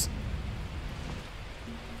got this.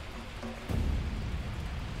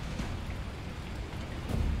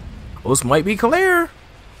 This might be clear.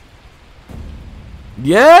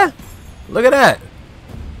 Yeah? Look at that.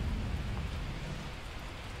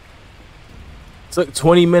 It's like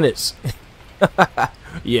 20 minutes.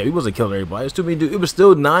 Yeah, he wasn't killing everybody. It's too many dudes. It was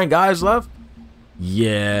still 9 guys left.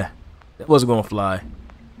 Yeah. That wasn't gonna fly.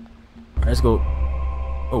 Alright, let's go.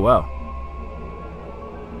 Oh wow.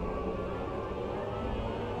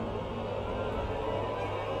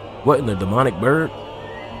 What in the demonic bird?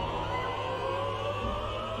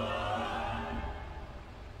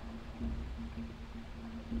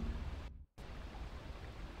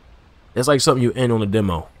 It's like something you end on a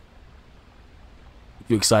demo.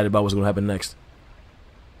 You're excited about what's going to happen next.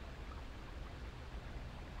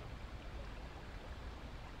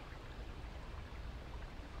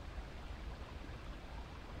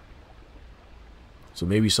 So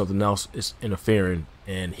maybe something else is interfering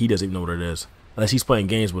and he doesn't even know what it is. Unless he's playing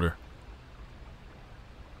games with her.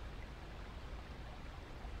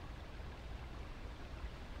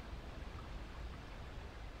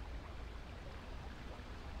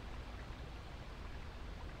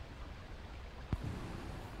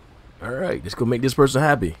 Alright, let's go make this person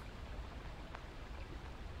happy.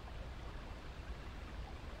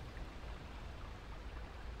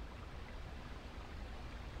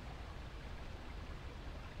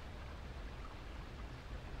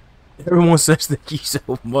 Everyone says thank you so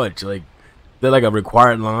much. Like, they're like a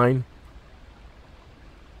required line.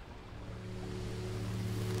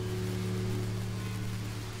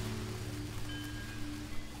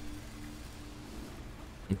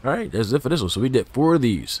 Alright, that's it for this one. So we did 4 of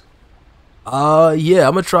these. Yeah,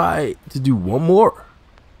 I'm gonna try to do one more.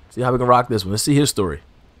 See how we can rock this one. Let's see his story.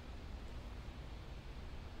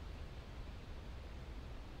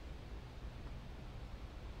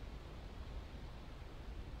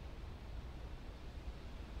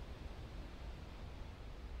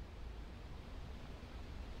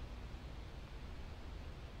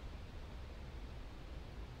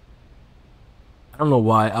 I don't know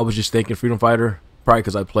why. I was just thinking Freedom Fighter. Probably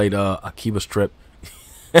because I played Akiba Strip.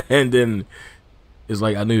 And then it's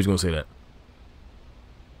like I knew he was gonna say that.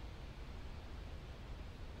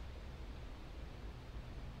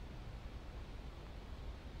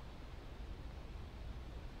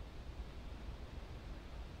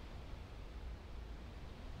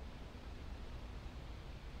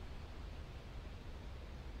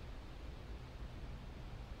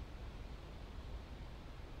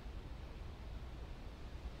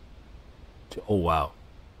 Oh wow.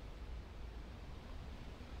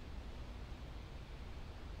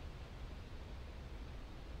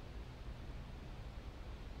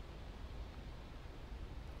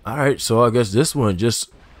 Alright, so I guess this one, just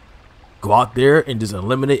go out there and just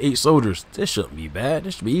eliminate 8 soldiers. This shouldn't be bad.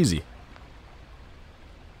 This should be easy.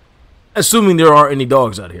 Assuming there aren't any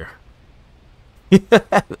dogs out here.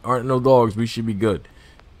 Aren't no dogs, we should be good.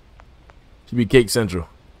 Should be Cake Central.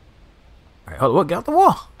 Alright, hold on, what? Get out the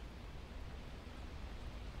wall.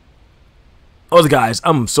 Oh, guys,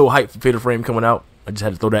 I'm so hyped for Fatal Frame coming out. I just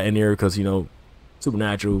had to throw that in there because, you know,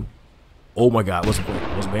 Supernatural. Oh my god, wasn't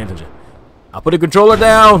paying attention. I put the controller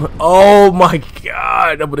down. Oh my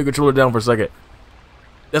god, I put the controller down for a second.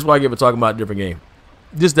 That's why I give a talking about a different game.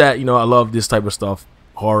 Just that, you know, I love this type of stuff.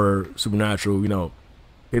 Horror, Supernatural, you know.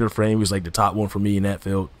 Fatal Frame was like the top one for me in that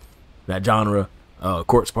field. That genre.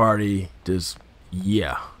 Corpse Party. Just,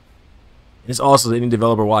 yeah. It's also any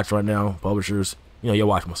developer watch right now. Publishers. You know, you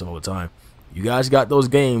watch myself all the time. You guys got those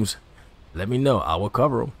games. Let me know. I will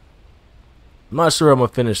cover them. I'm not sure I'm gonna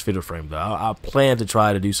finish Fatal Frame though. I plan to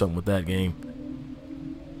try to do something with that game.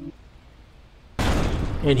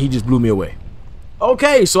 And he just blew me away.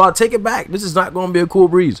 Okay, so I'll take it back. This is not gonna be a cool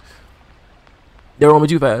breeze. They're on me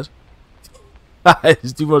too fast.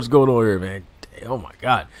 There's too much going on here, man. Damn, oh my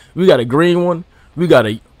god. We got a green one. We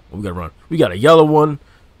gotta run. We got a yellow one.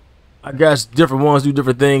 I guess different ones do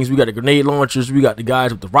different things. We got the grenade launchers. We got the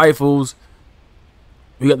guys with the rifles.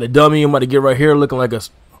 We got the dummy I'm about to get right here looking like an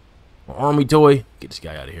army toy. Get this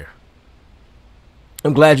guy out of here.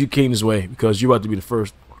 I'm glad you came this way because you're about to be the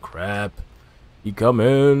first. Oh, crap. He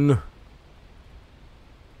coming.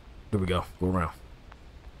 Here we go. Go around.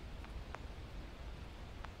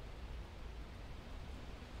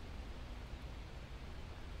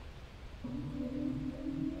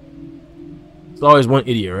 It's always one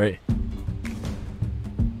idiot, right?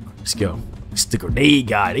 Let's go. It's the grenade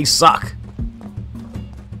guy. They suck.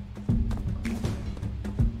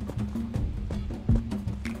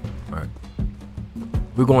 Alright.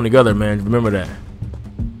 We're going together, man. Remember that.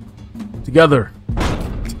 Together.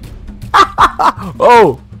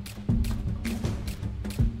 Oh!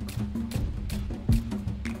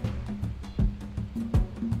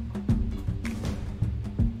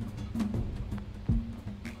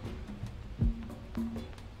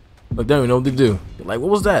 But then we know what to do. Like, what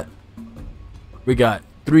was that? We got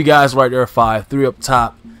 3 guys right there, 5, 3 up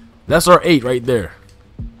top. That's our 8 right there.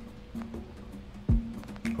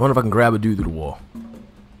 I wonder if I can grab a dude through the wall.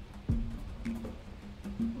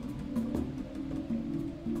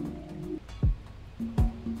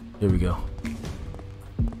 Here we go.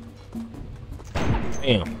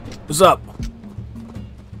 Damn. What's up?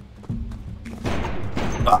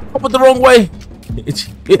 I went the wrong way.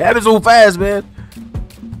 It happens so fast, man.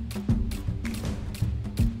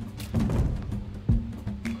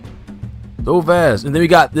 So fast. And then we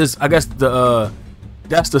got this, I guess the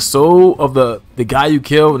that's the soul of the guy you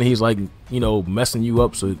killed, and he's like, you know, messing you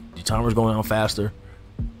up so your timer's going on faster.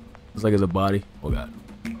 It's like it's a body. Oh god.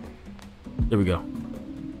 There we go.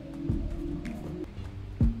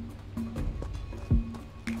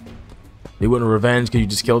 They wouldn't revenge because you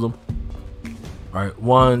just killed him. Alright,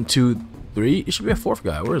 1, 2, 3. It should be a 4th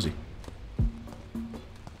guy. Where is he?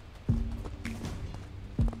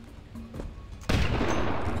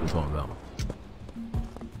 What's he talking about?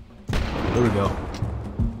 There we go.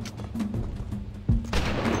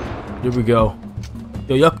 Here we go.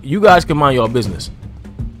 Yo, you guys can mind y'all business.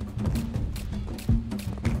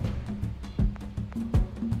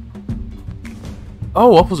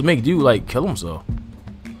 Oh, I'm supposed to make dude like kill himself.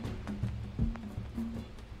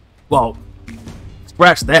 Well,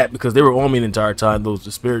 scratch that because they were on me the entire time. Those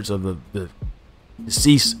the spirits of the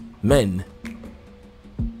deceased men.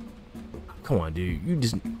 Come on, dude. You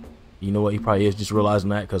just, you know what? He probably is just realizing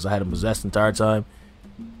that because I had him possessed the entire time.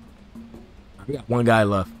 We got 1 guy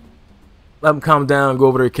left. Let him calm down. Go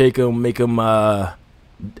over there, cake him, make him.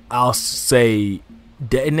 I'll say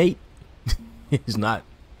detonate. It's not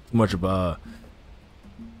much of a,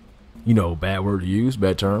 you know, bad word to use,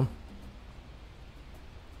 bad term.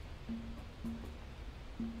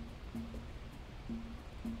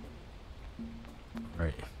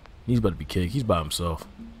 Right, he's about to be kicked. He's by himself.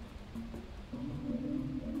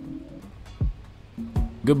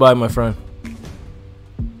 Goodbye, my friend.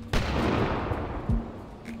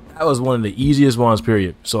 That was one of the easiest ones,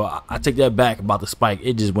 period. So I take that back about the spike.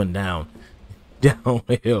 It just went down,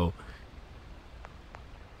 downhill.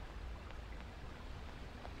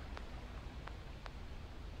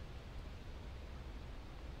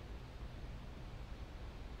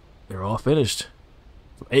 They're all finished.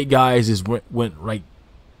 So 8 guys just went like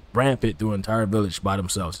rampant through an entire village by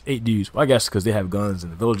themselves. 8 dudes. Well, I guess because they have guns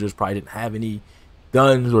and the villagers probably didn't have any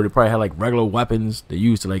guns, or they probably had like regular weapons they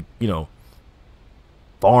used to, like, you know,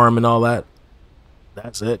 farm and all that.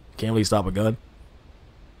 That's it. Can't really stop a gun.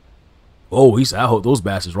 Oh, he said, I hope those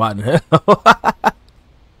bastards rot in hell.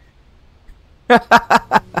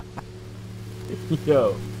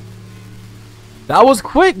 Yo. That was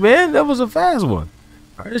quick, man. That was a fast one.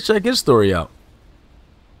 Alright, let's check his story out.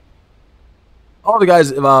 All the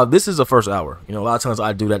guys, this is the first hour. You know, a lot of times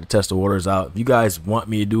I do that to test the waters out. If you guys want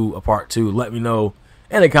me to do a part 2, let me know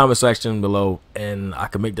in the comment section below, and I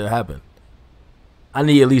can make that happen. I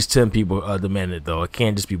need at least 10 people demand it, though. It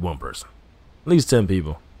can't just be 1 person. At least 10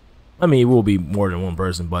 people. I mean, it will be more than 1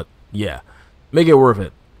 person, but yeah. Make it worth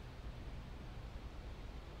it.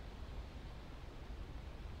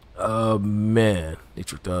 Man. They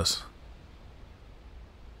tricked us.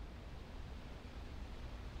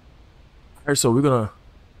 Alright, so we're gonna...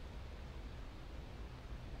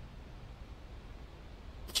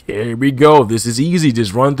 Here we go. This is easy.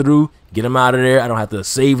 Just run through. Get them out of there. I don't have to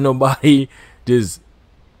save nobody. Just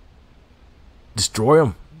destroy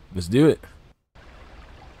them. Let's do it.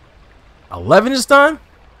 11 this time?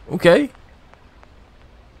 Okay.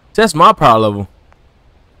 That's my power level.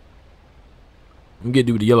 Let me get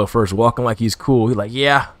dude with the yellow first, walking like he's cool. He's like,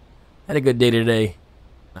 yeah, had a good day today.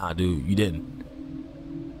 Nah, dude, you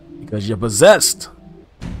didn't. Because you're possessed.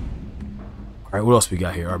 Alright, what else we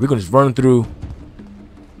got here? Alright, we're gonna just run through.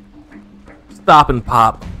 Stop and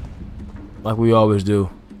pop. Like we always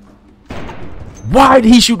do. Why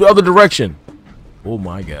did he shoot the other direction? Oh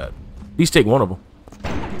my god. Please take one of them.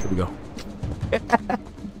 Here we go.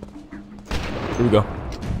 Here we go.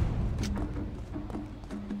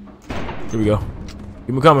 Here we go.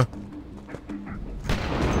 Keep him coming.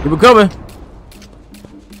 Keep him coming.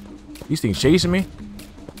 These things chasing me.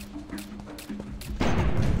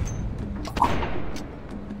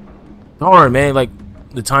 Darn, man. Like,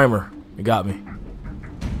 the timer. It got me.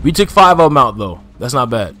 We took 5 of them out, though. That's not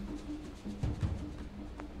bad.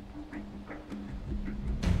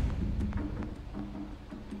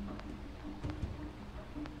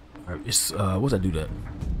 Alright, it's, what's that do that?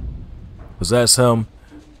 Possess him.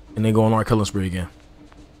 And then go on our killing spree again.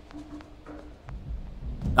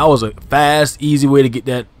 That was a fast, easy way to get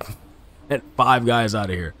that 5 guys out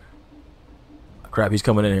of here. Crap, he's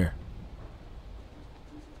coming in here.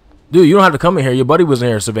 Dude, you don't have to come in here. Your buddy was in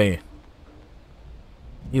here surveying.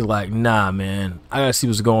 He's like, nah, man. I gotta see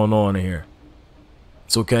what's going on in here.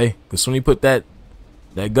 It's okay. Because when he put that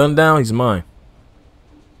gun down, he's mine.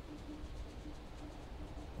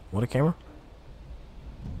 What a camera?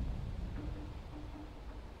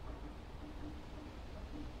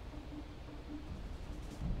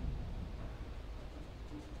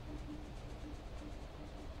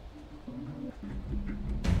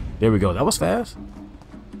 There we go. That was fast.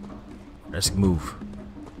 Let's move.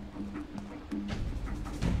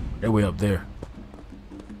 They're way up there.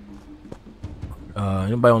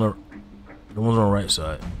 Anybody on the ones on the right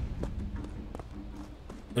side?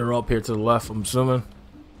 They're up here to the left, I'm assuming.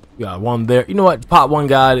 We got one there. You know what? Pop one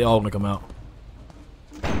guy, they all gonna come out.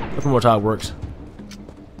 That's pretty much how it works.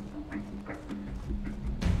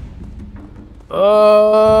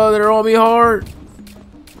 They're on me hard.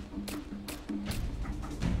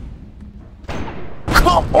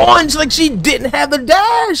 Come on, it's like she didn't have the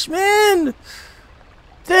dash, man.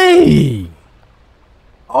 Dang.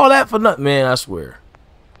 All that for nothing, man, I swear.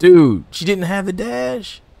 Dude, she didn't have the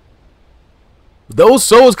dash. Those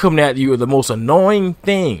souls coming at you are the most annoying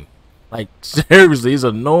thing. Like, seriously, it's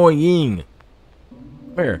annoying.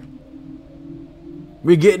 Where?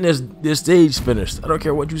 We're getting this stage finished. I don't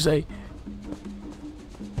care what you say.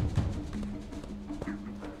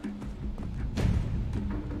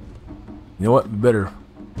 You know what? Better.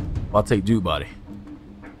 I'll take dude body.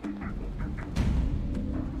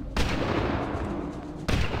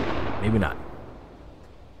 Maybe not.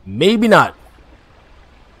 Maybe not.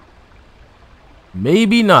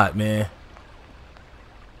 Maybe not, man.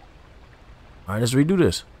 Alright, let's redo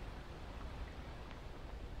this.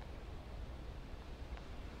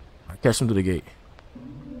 I catch him to the gate.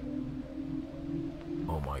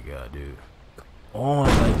 Oh my god, dude. Come on,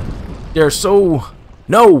 like, they're so...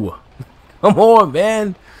 No! Come on,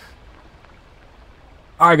 man.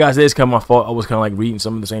 Alright, guys, it's kind of my fault. I was kind of like reading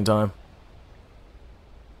some at the same time.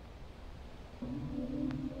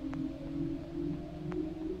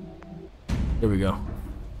 There we go.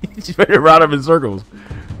 She's ready to ride up in circles.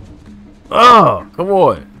 Oh, come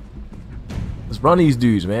on. Let's run these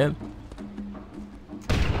dudes, man.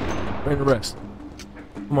 Bring the rest.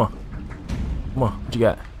 Come on. Come on. What you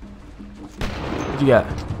got? What you got?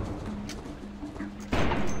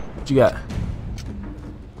 What you got?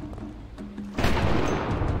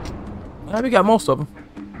 We got most of them.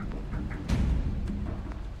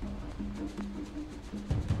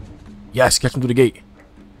 Yes, catch him through the gate.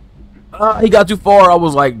 He got too far. I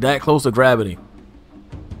was like that close to gravity.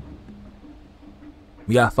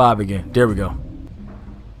 We got 5 again. There we go.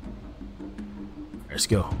 Let's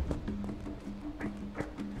go.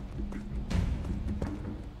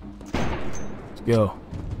 Let's go.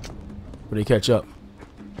 Where they catch up?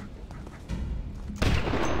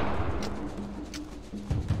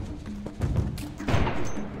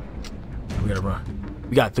 We gotta run.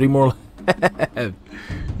 We got 3 more left.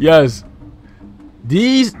 Yes.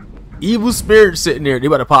 These evil spirits sitting there. They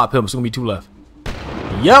about to pop him. It's gonna be 2 left.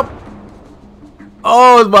 Yep.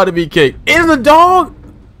 Oh, it's about to be cake. Is the dog?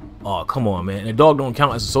 Oh, come on, man. The dog don't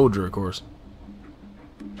count as a soldier, of course.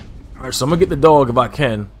 Alright, so I'm gonna get the dog if I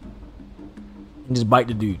can. And just bite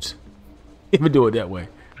the dudes. Even do it that way.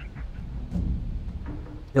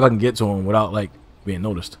 If I can get to him without, like, being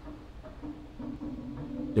noticed.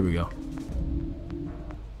 There we go.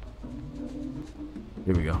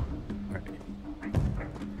 Here we go. All right.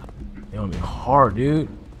 It gonna be hard, dude.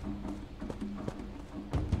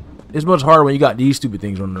 It's much harder when you got these stupid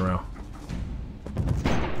things running around.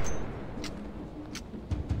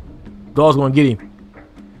 Dog's gonna get him.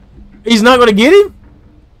 He's not gonna get him?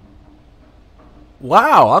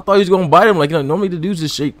 Wow, I thought he was gonna bite him. Like, you know, normally the dudes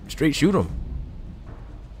just straight shoot him.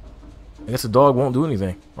 I guess the dog won't do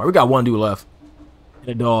anything. All right, we got one dude left.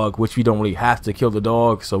 The dog, which we don't really have to kill the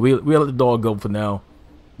dog, so we'll let the dog go for now.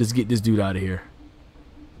 Let's get this dude out of here.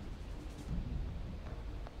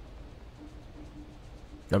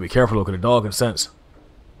 Gotta be careful, look at the dog can sense.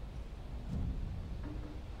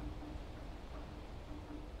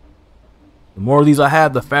 The more of these I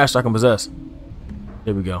have, the faster I can possess.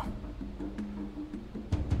 There we go.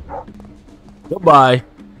 Goodbye.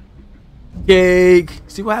 Cake.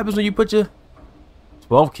 See what happens when you put your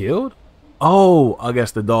 12 killed? Oh, I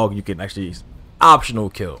guess the dog you can actually optional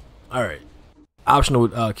kill. All right,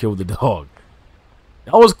 optional kill the dog.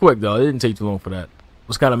 That was quick though. It didn't take too long for that.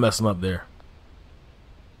 Was kind of messing up there.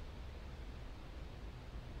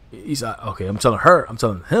 He's okay. I'm telling her. I'm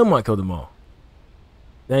telling him I killed them all.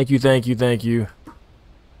 Thank you, thank you, thank you.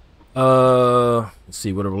 Let's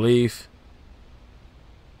see. What a relief.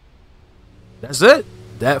 That's it.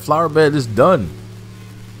 That flower bed is done.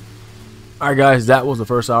 Alright guys, that was the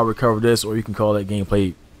first hour we covered this, or you can call that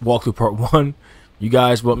gameplay walkthrough part 1. You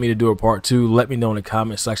guys want me to do a part 2, let me know in the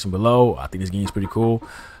comment section below. I think this game's pretty cool.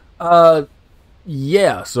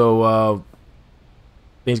 Yeah, so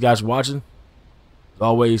thanks guys for watching. As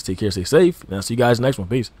always, take care, stay safe, and I'll see you guys in the next one.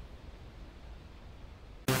 Peace.